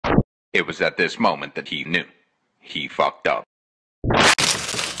It was at this moment that he knew. He fucked up.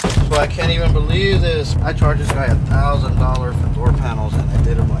 So I can't even believe this. I charged this guy $1,000 for door panels and I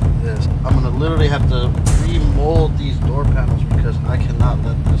did them like this. I'm gonna literally have to remold these door panels because I cannot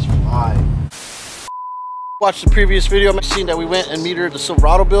let this fly. Watch the previous video, I've seen that we went and metered the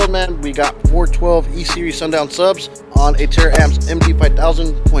Silverado build, man. We got 412 E-Series Sundown subs on a TerraAmps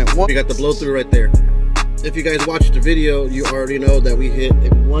MD5000.1. We got the blow through right there. If you guys watched the video, you already know that we hit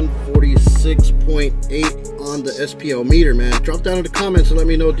a 146.8 on the SPL meter, man. Drop down in the comments and let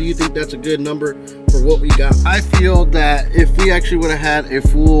me know, do you think that's a good number for what we got? I feel that if we actually would have had a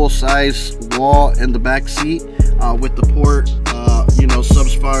full size wall in the back seat with the port, you know,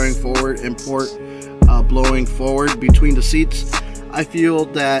 subs firing forward and port blowing forward between the seats, I feel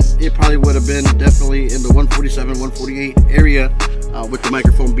that it probably would have been definitely in the 147, 148 area with the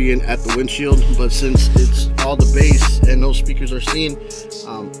microphone being at the windshield. But since it's all the bass and no speakers are seen,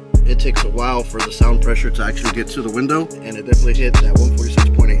 it takes a while for the sound pressure to actually get to the window, and it definitely hit that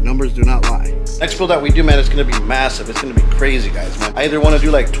 146.8. Numbers do not lie. Next build that we do, man, it's going to be massive. It's going to be crazy, guys, man. I either want to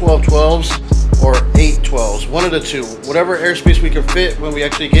do like 12 12s or 8 12s, one of the two. Whatever airspace we can fit when we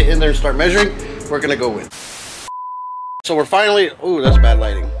actually get in there and start measuring, we're going to go with. So we're finally, ooh, that's bad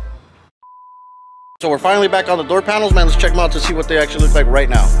lighting. So we're finally back on the door panels, man. Let's check them out to see what they actually look like right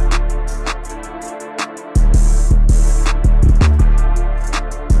now.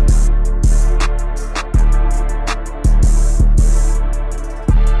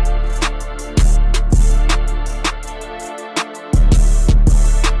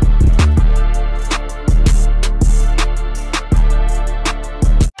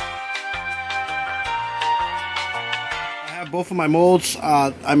 Both of my molds,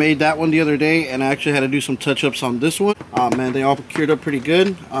 I made that one the other day, and I actually had to do some touch-ups on this one. Man, they all cured up pretty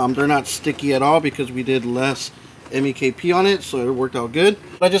good. They're not sticky at all because we did less MEKP on it, so it worked out good.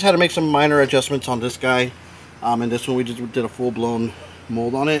 But I just had to make some minor adjustments on this guy, and this one we just did a full-blown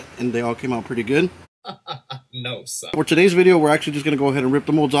mold on it, and they all came out pretty good. No, son. For today's video, we're actually just going to go ahead and rip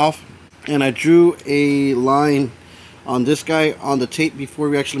the molds off, and I drew a line on this guy on the tape before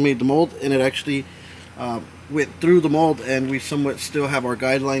we actually made the mold, and it actually went through the mold, and we somewhat still have our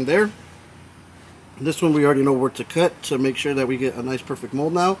guideline there. This one we already know where to cut to make sure that we get a nice perfect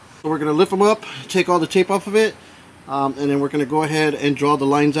mold now. So we're going to lift them up, take all the tape off of it, and then we're going to go ahead and draw the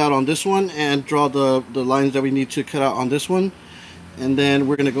lines out on this one and draw the lines that we need to cut out on this one. And then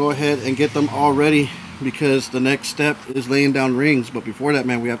we're going to go ahead and get them all ready because the next step is laying down rings. But before that,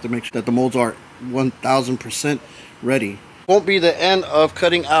 man, we have to make sure that the molds are 1000% ready. Won't be the end of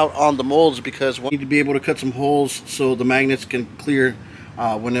cutting out on the molds because we need to be able to cut some holes so the magnets can clear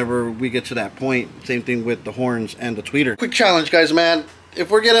whenever we get to that point. Same thing with the horns and the tweeter. Quick challenge, guys, man. If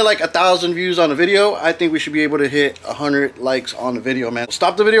we're getting like 1,000 views on a video, I think we should be able to hit 100 likes on the video, man.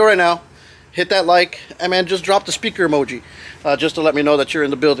 Stop the video right now, hit that like, and man, just drop the speaker emoji just to let me know that you're in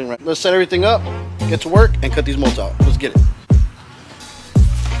the building. Right, let's set everything up, get to work, and cut these molds out. Let's get it.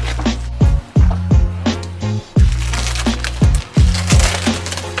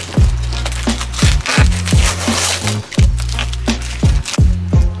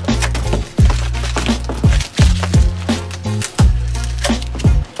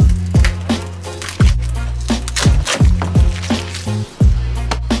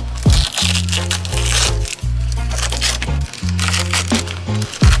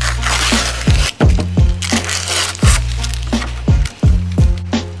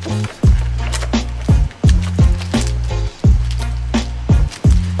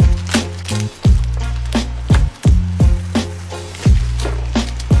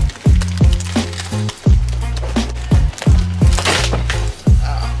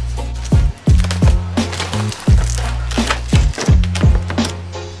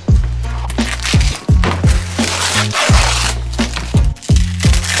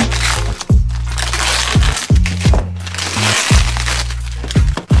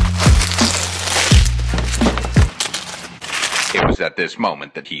 It was at this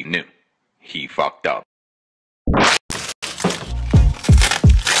moment that he knew. He fucked up.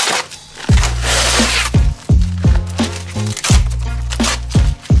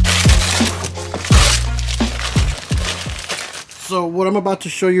 So what I'm about to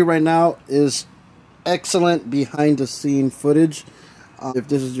show you right now is excellent behind the scene footage. If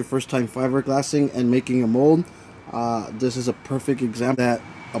this is your first time fiberglassing and making a mold, this is a perfect example that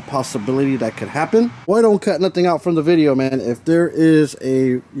a possibility that could happen. Boy, don't cut nothing out from the video, man. If there is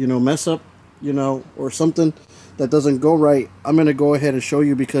a mess up, or something that doesn't go right, I'm gonna go ahead and show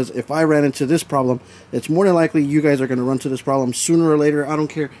you, because if I ran into this problem, it's more than likely you guys are gonna run to this problem sooner or later. I don't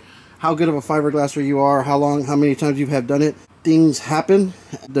care how good of a fiberglasser you are, how many times you have done it. things happen,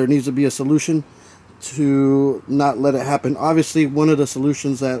 there needs to be a solution to not let it happen. Obviously, one of the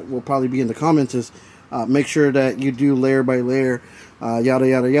solutions that will probably be in the comments is make sure that you do layer by layer, yada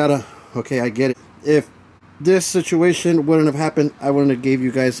yada yada. Okay, I get it. If this situation wouldn't have happened, I wouldn't have gave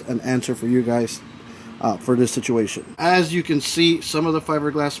you guys an answer for you guys for this situation. As you can see, some of the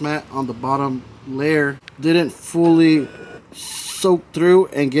fiberglass mat on the bottom layer didn't fully soak through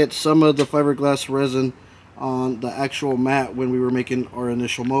and get some of the fiberglass resin on the actual mat when we were making our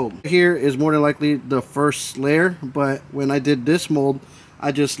initial mold. Here is more than likely the first layer, but when I did this mold,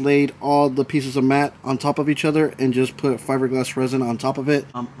 I just laid all the pieces of mat on top of each other and just put fiberglass resin on top of it.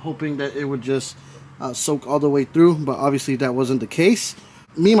 I'm hoping that it would just soak all the way through, but obviously that wasn't the case.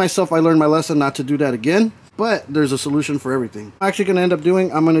 Me, myself, I learned my lesson not to do that again, but there's a solution for everything. I'm actually going to end up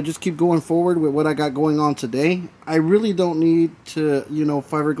doing, I'm going to just keep going forward with what I got going on today. I really don't need to, you know,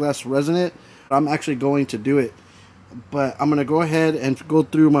 fiberglass resin it. I'm actually going to do it, but I'm going to go ahead and go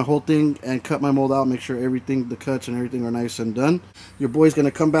through my whole thing and cut my mold out, make sure everything, the cuts and everything are nice and done. Your boy's going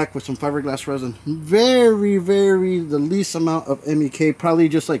to come back with some fiberglass resin. Very, the least amount of MEK, probably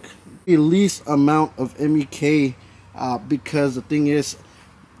just like the least amount of MEK, because the thing is,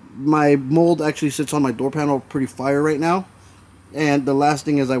 my mold actually sits on my door panel pretty fire right now, and the last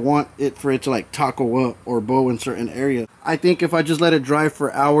thing is I want it for it to like taco up or bow in certain areas. I think if I just let it dry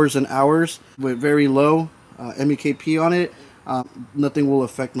for hours and hours with very low MEKP on it, nothing will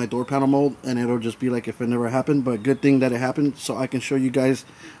affect my door panel mold, and it'll just be like if it never happened. But good thing that it happened, so I can show you guys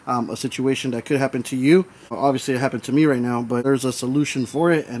a situation that could happen to you. Obviously it happened to me right now, but there's a solution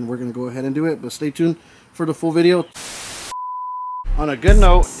for it, and we're gonna go ahead and do it. But stay tuned for the full video. On a good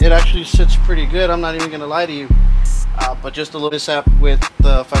note, it actually sits pretty good, I'm not even gonna lie to you. But just a little mishap with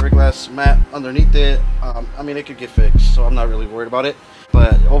the fiberglass mat underneath it. I mean, it could get fixed, so I'm not really worried about it.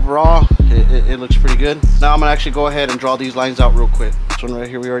 But overall, it looks pretty good. Now I'm gonna actually go ahead and draw these lines out real quick. This one right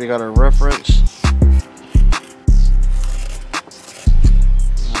here, we already got our reference.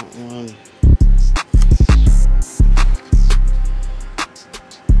 That one.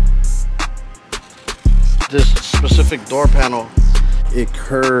 This specific door panel, it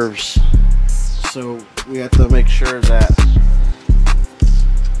curves, so we have to make sure that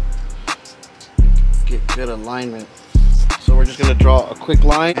we get good alignment. So we're just going to draw a quick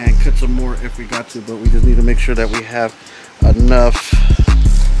line and cut some more if we got to, but we just need to make sure that we have enough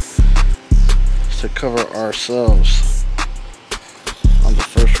to cover ourselves on the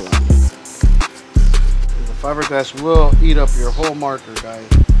first one. The fiberglass will eat up your whole marker, guys.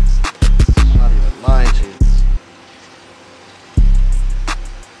 I'm not even lying to you.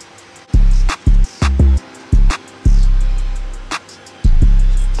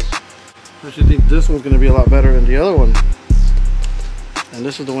 I actually think this one's going to be a lot better than the other one. And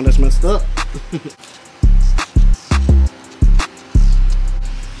this is the one that's messed up.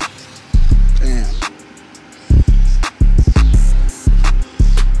 Damn.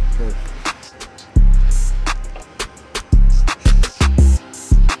 Perfect.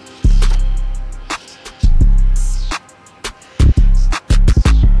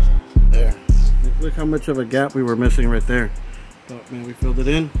 There. Look how much of a gap we were missing right there. But man, we filled it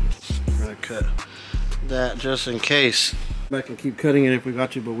in. We're gonna cut that just in case. Back and keep cutting it if we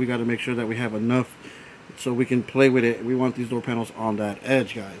got to, but we got to make sure that we have enough so we can play with it. We want these door panels on that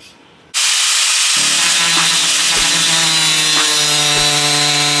edge, guys.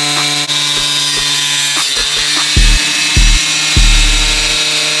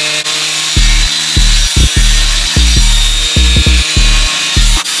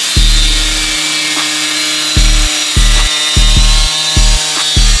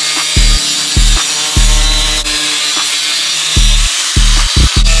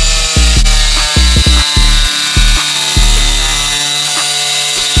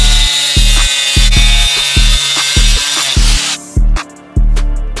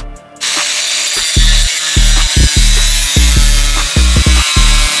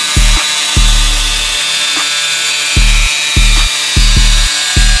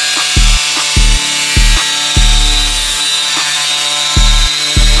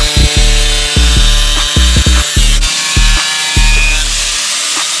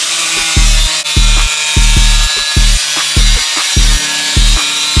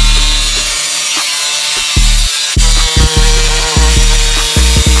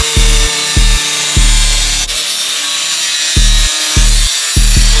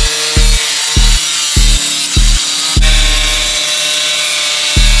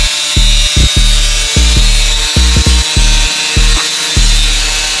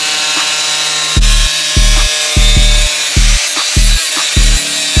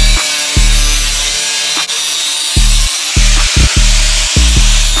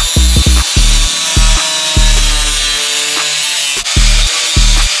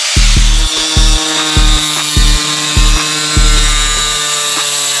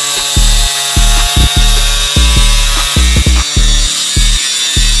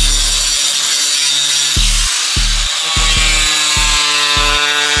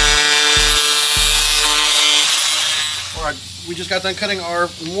 got done cutting our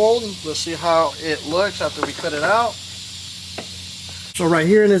mold. Let's see how it looks after we cut it out. So right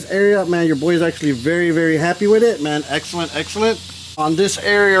here in this area, man, your boy is actually very, very happy with it, man. Excellent, excellent. On this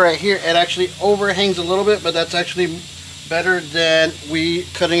area right here, it actually overhangs a little bit, but that's actually better than we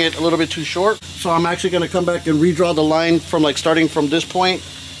cutting it a little bit too short. So I'm actually going to come back and redraw the line from like starting from this point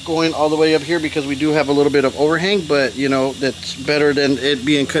going all the way up here, because we do have a little bit of overhang, but you know, that's better than it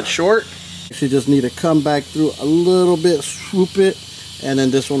being cut short. You just need to come back through a little bit, swoop it, and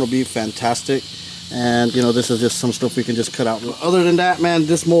then this one will be fantastic. And you know, this is just some stuff we can just cut out. Other than that, man,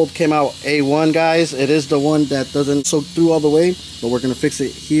 this mold came out A1, guys. It is the one that doesn't soak through all the way, but we're gonna fix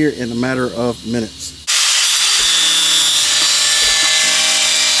it here in a matter of minutes.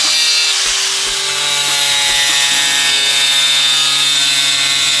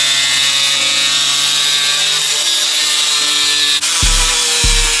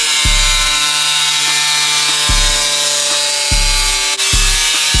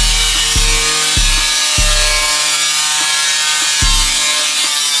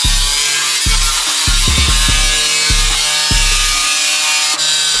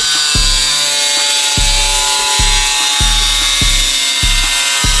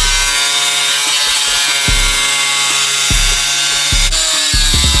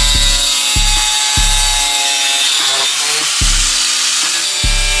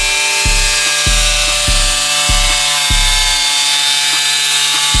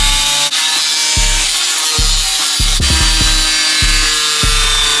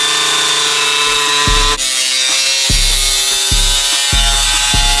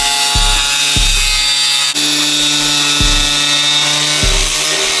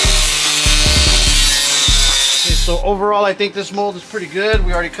 So overall, I think this mold is pretty good.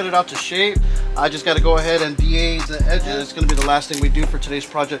 We already cut it out to shape. I just got to go ahead and DA the edges. It's going to be the last thing we do for today's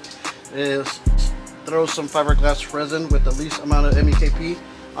project, is throw some fiberglass resin with the least amount of MEKP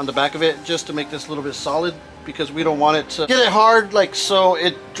on the back of it, just to make this a little bit solid, because we don't want it to get it hard, like so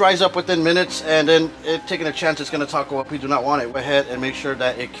it dries up within minutes, and then taking a chance it's going to taco up. We do not want it. Go ahead and make sure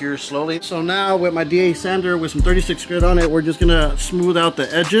that it cures slowly. So now with my DA sander with some 36 grit on it, we're just going to smooth out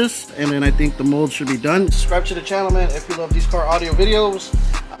the edges, and then I think the mold should be done. Subscribe to the channel, man, if you love these car audio videos.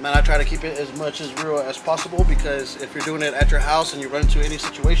 Man, I try to keep it as much as real as possible, because if you're doing it at your house and you run into any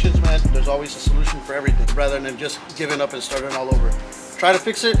situations, man, there's always a solution for everything, rather than just giving up and starting all over. Try to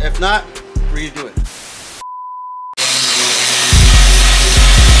fix it. If not, redo it.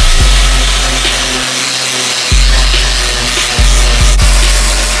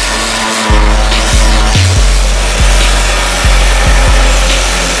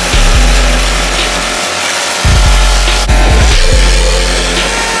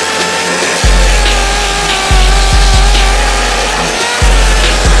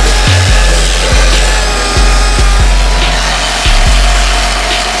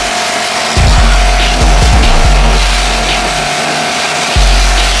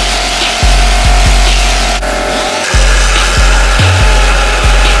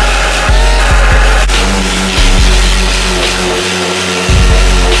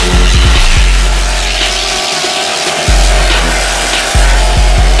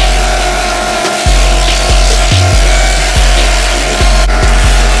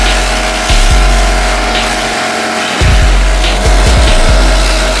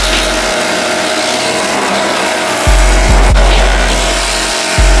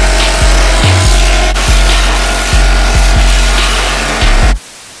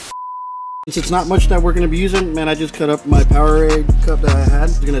 Since it's not much that we're going to be using, man, I just cut up my Powerade cup that I had.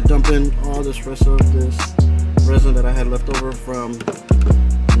 I'm going to dump in all this rest of this resin that I had left over from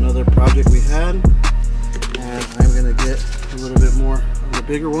another project we had. And I'm going to get a little bit more of the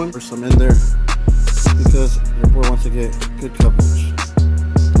bigger one, or some in there, because your boy wants to get good coverage.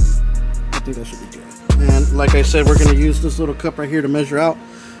 I think that should be good. And like I said, we're going to use this little cup right here to measure out.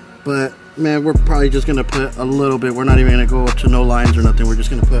 But man, we're probably just going to put a little bit. We're not even going to go up to no lines or nothing. We're just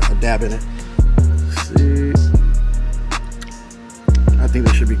going to put a dab in it. See, I think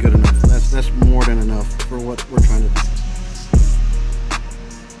that should be good enough. That's more than enough for what we're trying to do.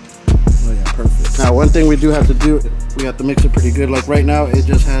 Oh yeah, perfect. Now one thing we do have to do, we have to mix it pretty good. Like right now it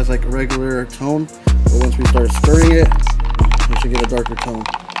just has like a regular tone, but once we start stirring it, it should get a darker tone.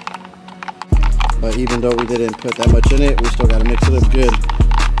 But even though we didn't put that much in it, we still got to mix it up good,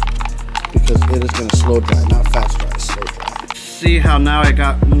 because it is going to slow dry, not fast dry, slow dry. See how now it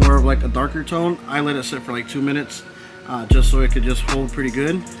got more of like a darker tone? I let it sit for like 2 minutes, just so it could just hold pretty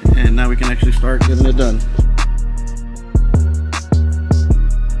good, and now we can actually start getting it done.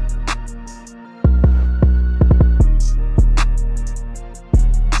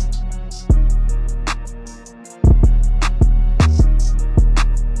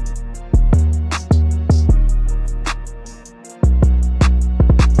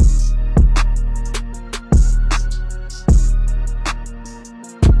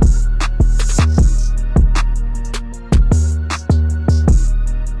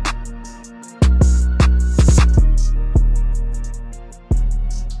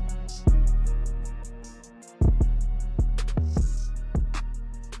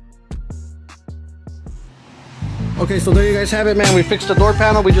 Okay, so there you guys have it, man. We fixed the door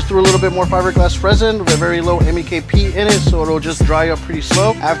panel. We just threw a little bit more fiberglass resin with a very low MEKP in it, so it'll just dry up pretty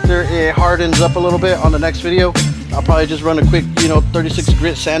slow. After it hardens up a little bit on the next video, I'll probably just run a quick, 36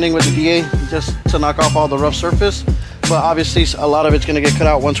 grit sanding with the DA just to knock off all the rough surface. But obviously, a lot of it's gonna get cut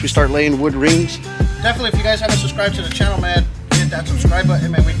out once we start laying wood rings. Definitely, if you guys haven't subscribed to the channel, man, hit that subscribe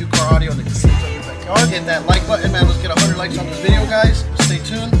button, man. We do car audio in the community of your backyard. Hit that like button, man. Let's get 100 likes on this video, guys. Stay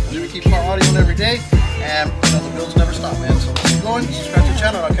tuned. We keep car audio every day. And the builds never stop, man. So let's keep going. Subscribe to the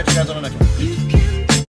channel, and I'll catch you guys on the next one.